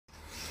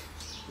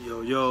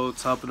Yo,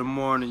 top of the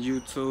morning,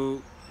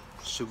 YouTube.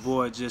 It's your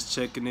boy just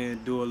checking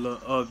in, do a little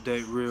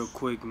update real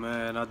quick,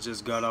 man. I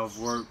just got off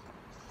work.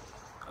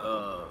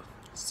 Uh,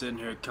 Sitting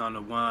here kind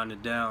of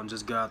winding down.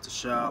 Just got out the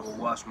shower,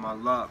 washed my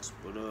locks,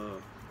 but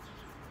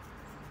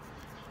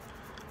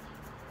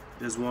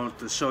just wanted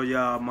to show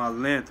y'all my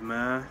length,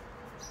 man.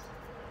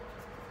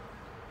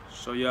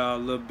 Show y'all a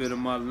little bit of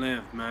my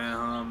length, man.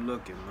 How I'm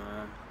looking,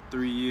 man.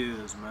 3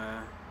 years,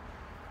 man.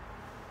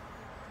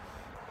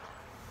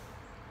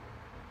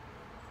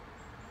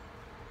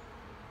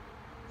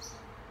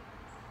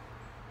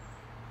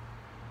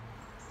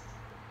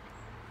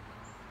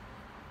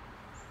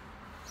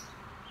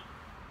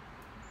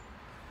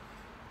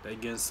 They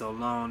getting so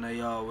long,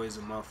 they always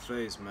in my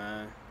face,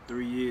 man.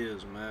 3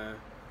 years, man.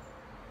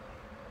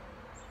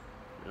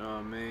 You know what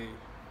I mean?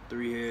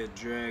 3-head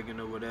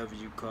dragon or whatever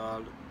you call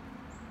it.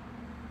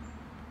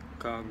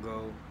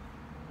 Congo.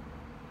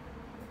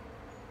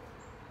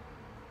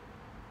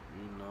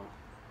 You know.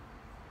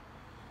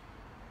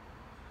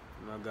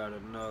 And I got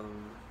another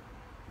one.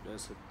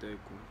 That's a thick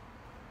one.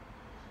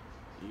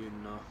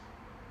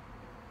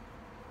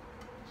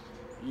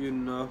 You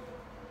know.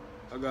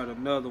 I got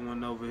another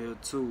one over here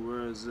too.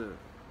 Where is it?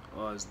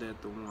 Oh, is that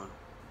the one?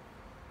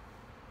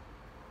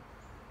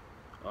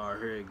 Oh,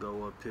 here it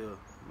go up here.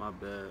 My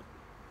bad.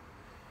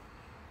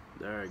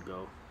 There it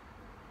go.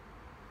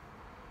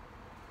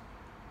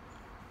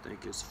 I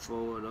think it's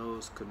 4 of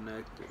those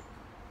connected.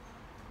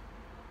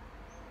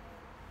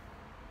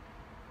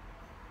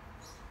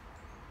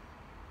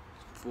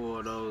 Four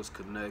of those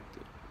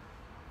connected.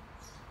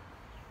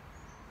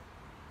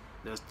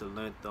 That's the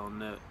length on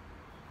that.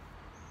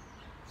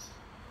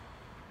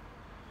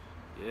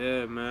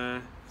 Yeah,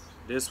 man.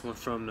 This one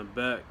from the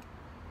back.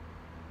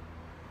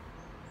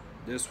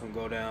 This one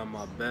go down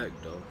my back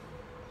though.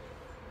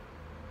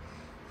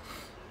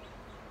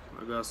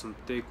 I got some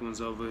thick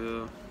ones over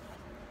here.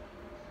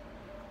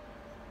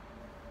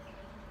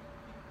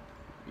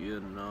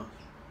 You know.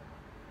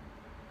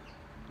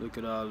 Look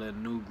at all that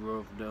new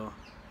growth though.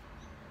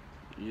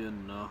 You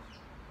know.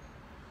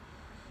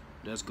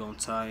 That's gonna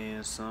tie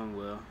in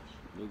somewhere.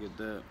 Look at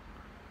that.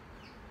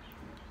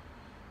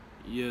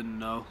 You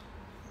know.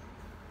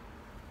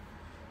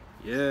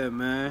 Yeah,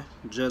 man.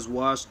 Just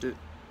washed it.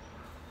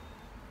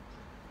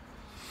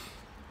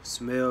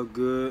 Smell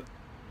good.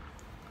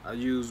 I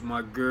used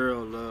my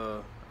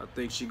girl, I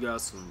think she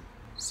got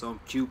some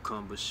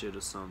cucumber shit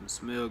or something.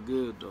 Smell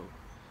good though.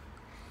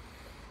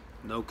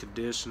 No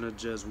conditioner,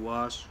 just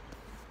wash.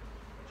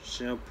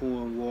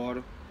 Shampoo and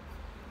water.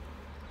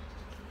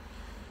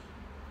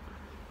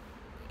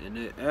 And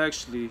it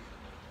actually,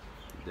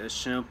 that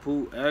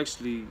shampoo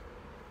actually,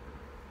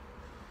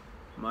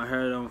 my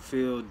hair don't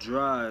feel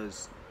dry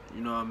as,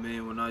 you know what I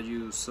mean, when I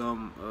use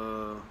some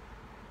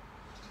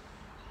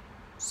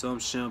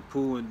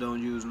shampoo and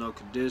don't use no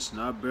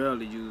conditioner. I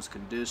barely use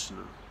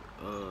conditioner.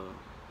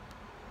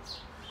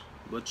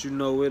 But you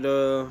know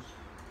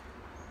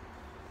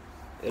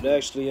it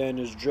actually ain't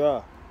as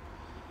dry.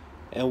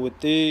 And with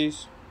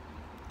these,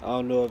 I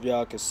don't know if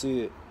y'all can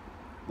see it,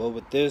 but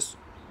with this,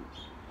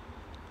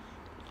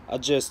 I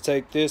just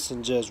take this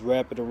and just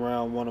wrap it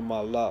around one of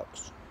my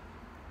locks.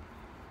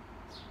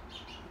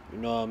 You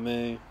know what I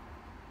mean?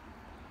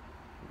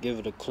 Give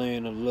it a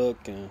cleaner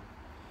look, and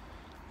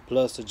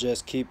plus to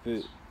just keep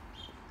it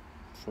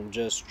from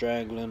just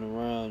strangling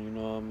around, you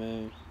know what I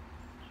mean?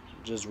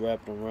 Just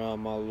wrap it around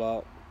my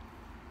lock.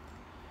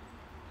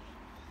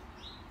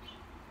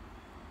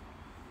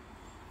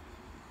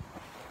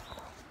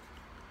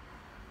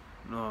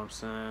 You know what I'm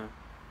saying?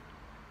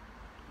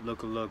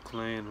 Look a little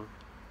cleaner.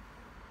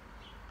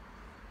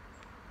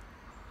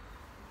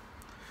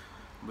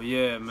 But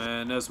yeah,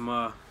 man, that's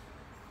my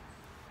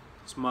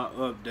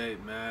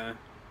update, man.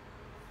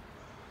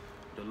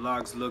 The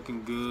locks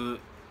looking good.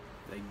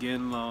 They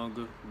getting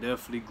longer.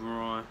 Definitely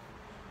growing.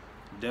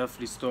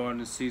 Definitely starting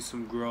to see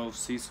some growth,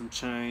 see some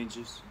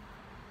changes.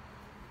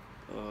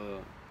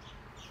 You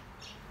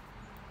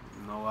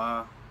know,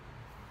 I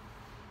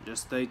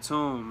just stay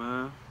tuned,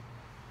 man.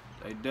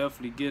 They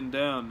definitely getting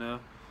down there.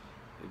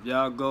 If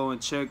y'all go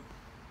and check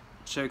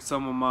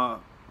some of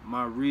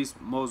my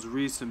most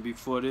recent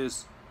before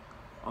this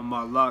on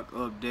my lock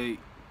update,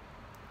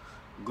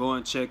 go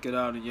and check it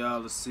out and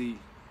y'all will see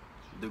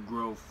the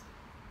growth.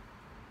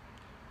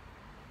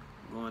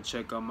 Go and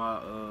check out my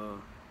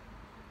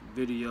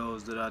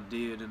videos that I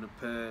did in the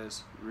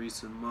past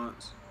recent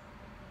months.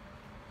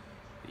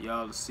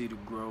 Y'all will see the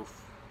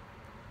growth.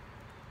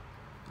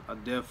 I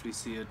definitely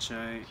see a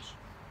change.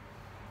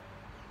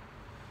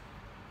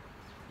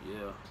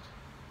 Yeah,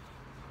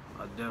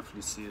 I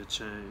definitely see a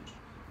change.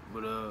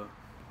 But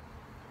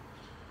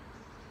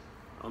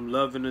I'm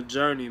loving the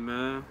journey,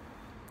 man.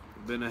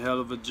 Been a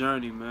hell of a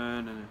journey,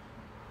 man, and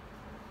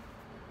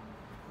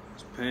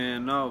it's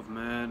paying off,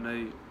 man.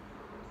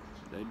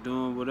 They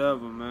doing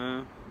whatever,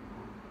 man.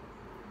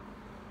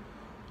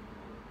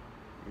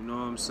 You know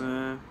what I'm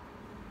saying?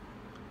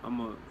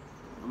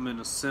 I'm in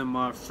a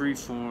semi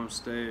freeform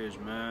stage,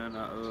 man.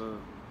 I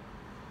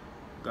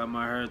got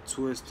my hair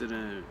twisted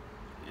and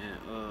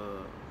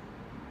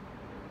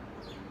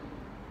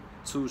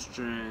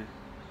 2-string,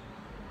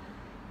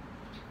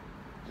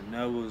 and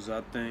that was,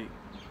 I think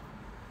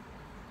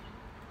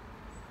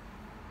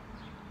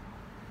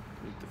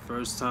the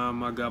first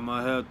time I got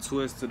my hair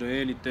twisted or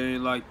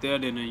anything like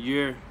that in a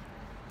year.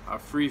 I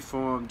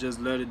freeform, just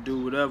let it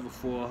do whatever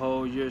for a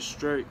whole year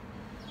straight.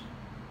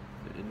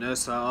 And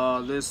that's how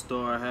all this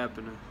started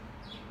happening.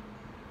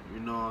 You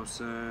know what I'm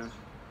saying?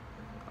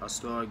 I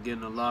started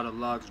getting a lot of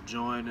locks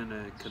joining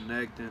and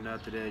connecting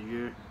after that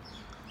year.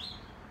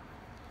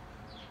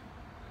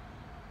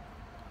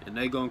 And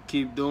they gonna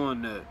keep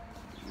doing that.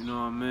 You know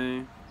what I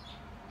mean?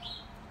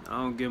 I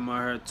don't get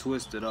my hair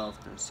twisted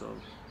often, so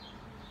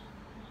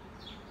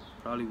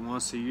probably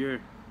once a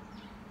year.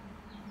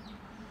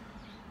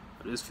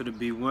 But it's finna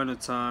be winter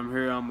time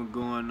here. I'm gonna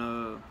go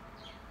and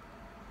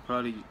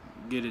probably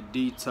get a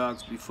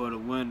detox before the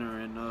winter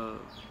and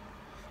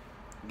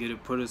get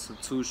it put in some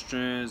 2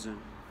 strands, and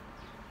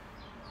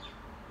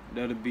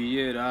that'll be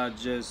it. I'll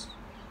just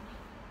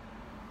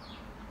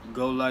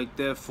go like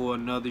that for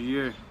another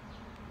year,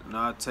 and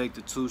I'll take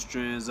the 2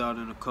 strands out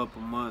in a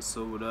couple months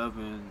or whatever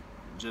and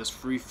just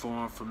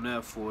freeform from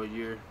that for a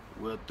year,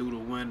 well, through the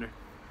winter.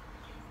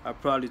 I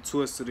probably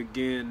twist it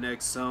again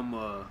next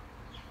summer,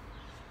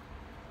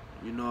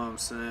 you know what I'm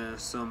saying,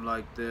 something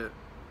like that.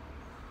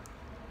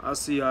 I'll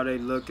see how they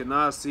looking,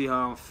 I'll see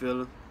how I'm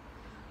feeling.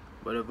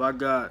 But if I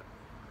got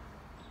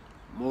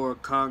more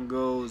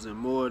Congos and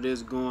more of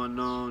this going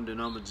on, then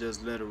I'ma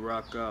just let it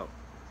rock out.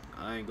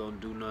 I ain't gonna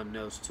do nothing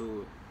else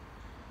to it.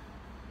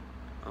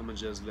 I'ma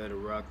just let it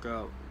rock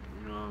out,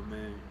 you know what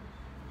I mean?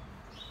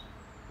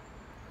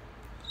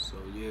 So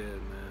yeah,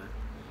 man.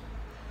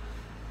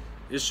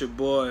 It's your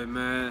boy,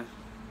 man.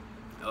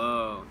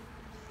 Y'all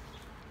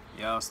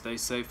stay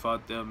safe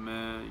out there,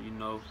 man. You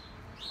know,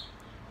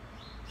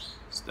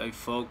 stay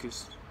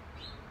focused,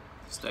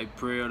 stay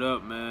prayed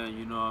up, man.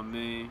 You know what I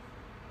mean?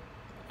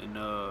 And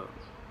y'all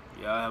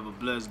have a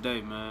blessed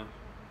day, man.